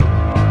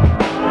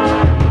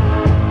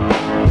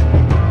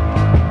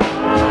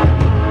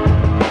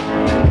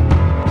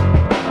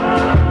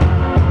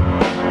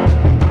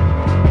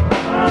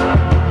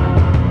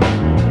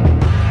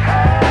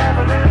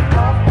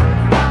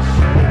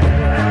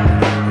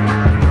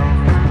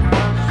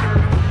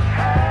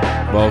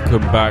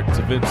Welcome back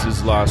to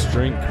Vince's Last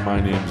Drink. My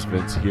name is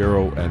Vince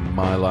Hero, and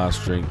my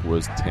last drink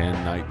was 10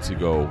 nights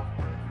ago.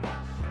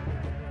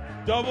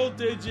 Double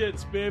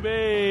digits,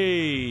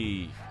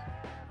 baby!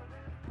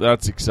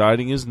 That's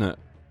exciting, isn't it?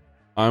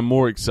 I'm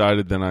more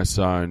excited than I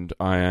sound.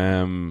 I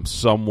am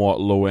somewhat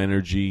low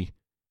energy,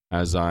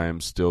 as I am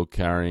still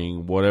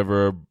carrying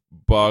whatever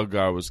bug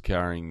I was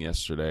carrying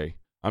yesterday.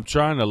 I'm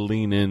trying to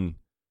lean in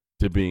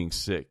to being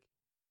sick.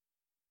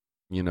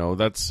 You know,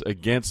 that's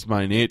against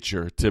my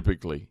nature,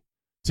 typically.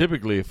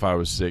 Typically, if I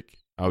was sick,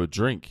 I would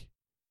drink.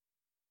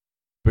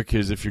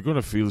 Because if you're going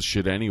to feel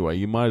shit anyway,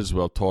 you might as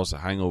well toss a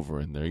hangover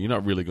in there. You're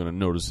not really going to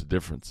notice the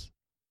difference.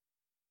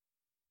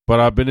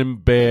 But I've been in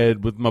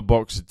bed with my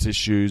box of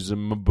tissues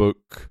and my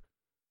book,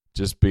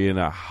 just being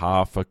a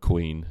half a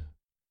queen.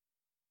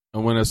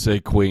 And when I say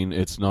queen,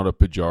 it's not a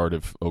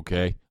pejorative,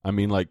 okay? I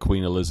mean like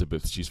Queen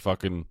Elizabeth. She's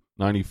fucking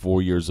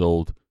 94 years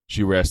old.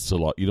 She rests a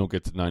lot. You don't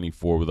get to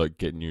 94 without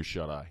getting your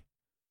shut-eye.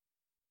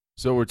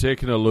 So we're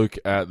taking a look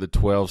at the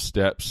 12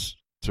 steps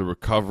to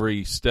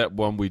recovery. Step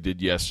 1 we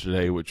did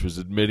yesterday, which was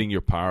admitting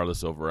you're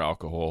powerless over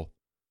alcohol.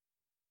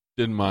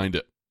 Didn't mind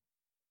it.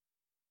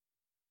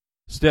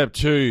 Step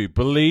 2,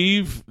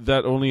 believe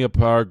that only a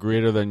power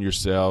greater than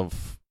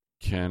yourself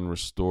can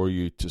restore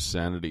you to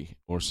sanity,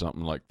 or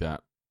something like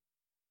that.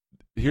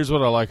 Here's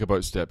what I like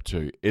about step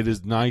 2. It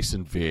is nice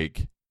and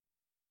vague.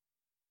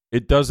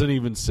 It doesn't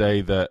even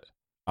say that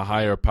a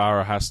higher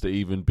power has to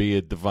even be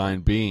a divine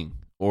being.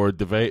 Or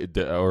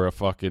a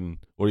fucking,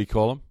 what do you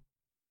call him?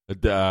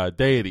 A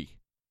deity.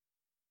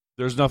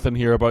 There's nothing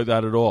here about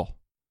that at all.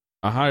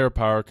 A higher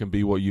power can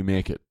be what you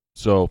make it.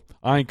 So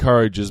I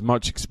encourage as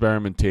much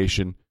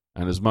experimentation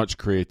and as much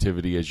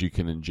creativity as you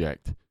can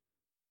inject.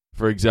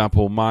 For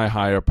example, my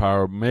higher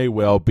power may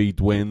well be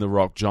Dwayne "The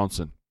Rock"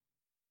 Johnson.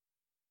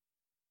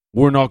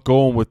 We're not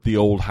going with the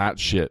old hat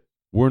shit.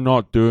 We're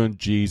not doing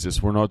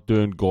Jesus. We're not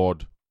doing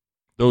God.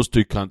 Those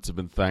two cunts have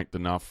been thanked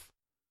enough.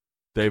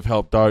 They've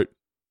helped out.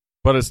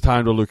 But it's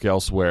time to look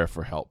elsewhere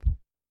for help.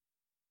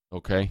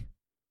 Okay?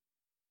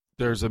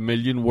 There's a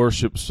million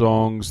worship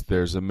songs.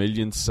 There's a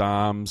million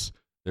psalms.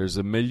 There's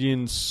a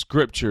million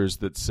scriptures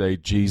that say,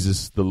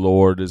 Jesus the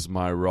Lord is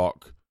my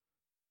rock.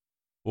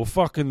 Well,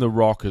 fucking the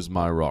rock is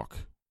my rock.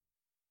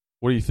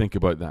 What do you think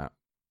about that?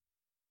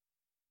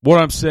 What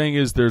I'm saying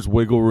is there's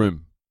wiggle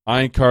room.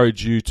 I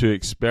encourage you to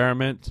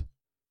experiment.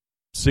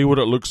 See what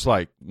it looks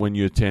like when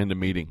you attend a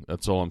meeting.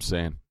 That's all I'm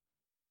saying.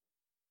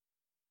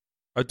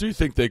 I do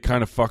think they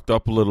kind of fucked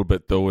up a little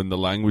bit, though, in the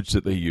language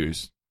that they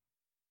use.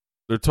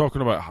 They're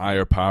talking about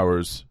higher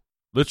powers,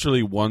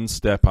 literally one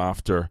step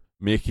after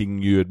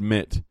making you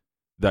admit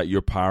that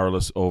you're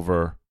powerless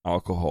over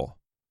alcohol.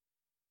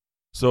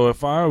 So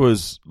if I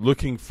was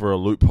looking for a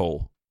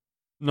loophole,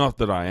 not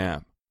that I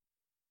am,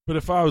 but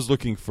if I was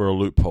looking for a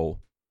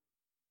loophole,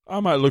 I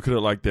might look at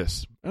it like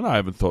this, and I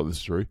haven't thought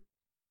this through.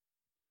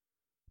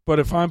 But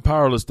if I'm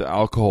powerless to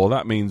alcohol,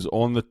 that means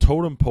on the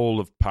totem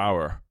pole of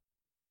power,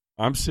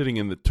 I'm sitting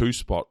in the 2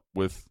 spot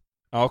with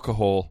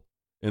alcohol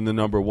in the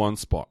number 1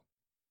 spot.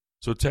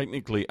 So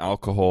technically,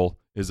 alcohol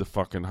is a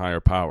fucking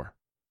higher power.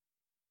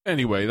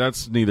 Anyway,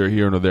 that's neither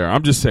here nor there.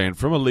 I'm just saying,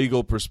 from a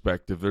legal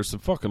perspective, there's some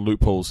fucking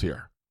loopholes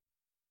here.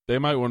 They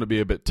might want to be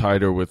a bit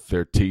tighter with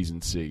their T's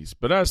and C's.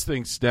 But as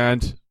things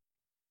stand,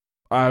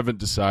 I haven't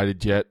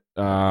decided yet.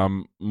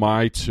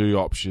 My 2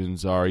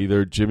 options are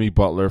either Jimmy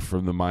Butler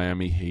from the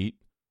Miami Heat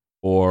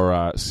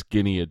or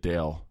Skinny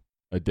Adele.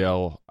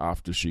 Adele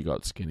after she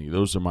got skinny.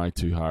 Those are my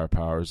 2 higher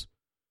powers.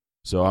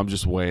 So I'm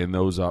just weighing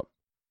those up.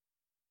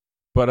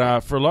 But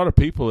for a lot of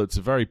people, it's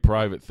a very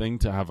private thing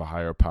to have a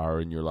higher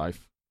power in your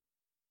life.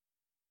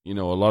 You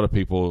know, a lot of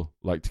people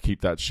like to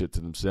keep that shit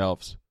to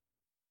themselves.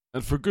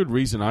 And for good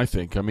reason, I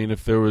think. I mean,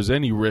 if there was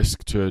any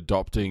risk to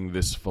adopting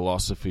this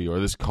philosophy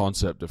or this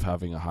concept of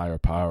having a higher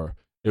power,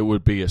 it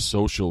would be a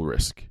social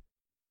risk.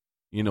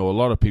 You know, a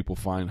lot of people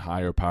find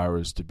higher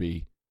powers to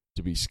be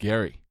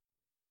scary.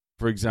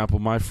 For example,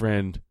 my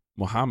friend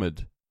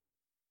Mohammed,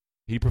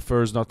 he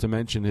prefers not to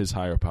mention his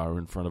higher power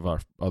in front of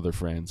our other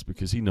friends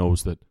because he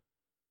knows that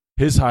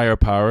his higher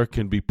power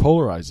can be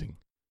polarizing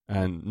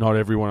and not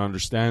everyone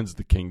understands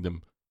the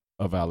kingdom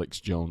of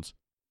Alex Jones.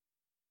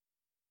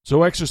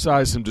 So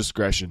exercise some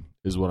discretion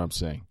is what I'm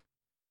saying.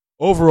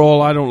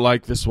 Overall, I don't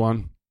like this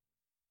one.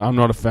 I'm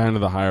not a fan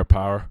of the higher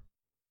power.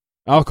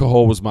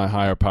 Alcohol was my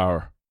higher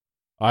power.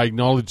 I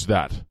acknowledge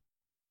that.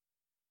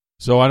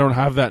 So I don't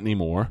have that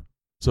anymore.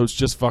 So it's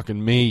just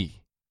fucking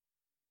me.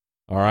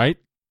 All right?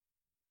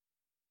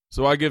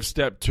 So I give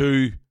step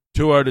 2,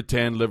 2 out of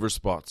 10 liver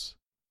spots.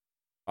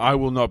 I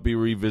will not be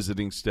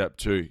revisiting step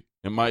 2.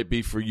 It might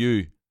be for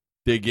you.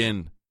 Dig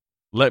in.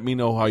 Let me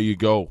know how you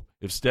go.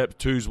 If step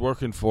 2's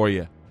working for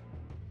you,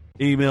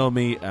 email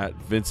me at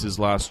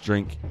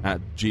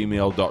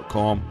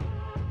vinceslastdrink@gmail.com.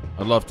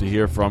 I'd love to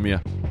hear from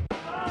you.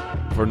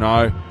 For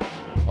now,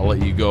 I'll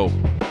let you go.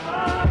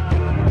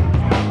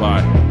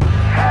 Bye.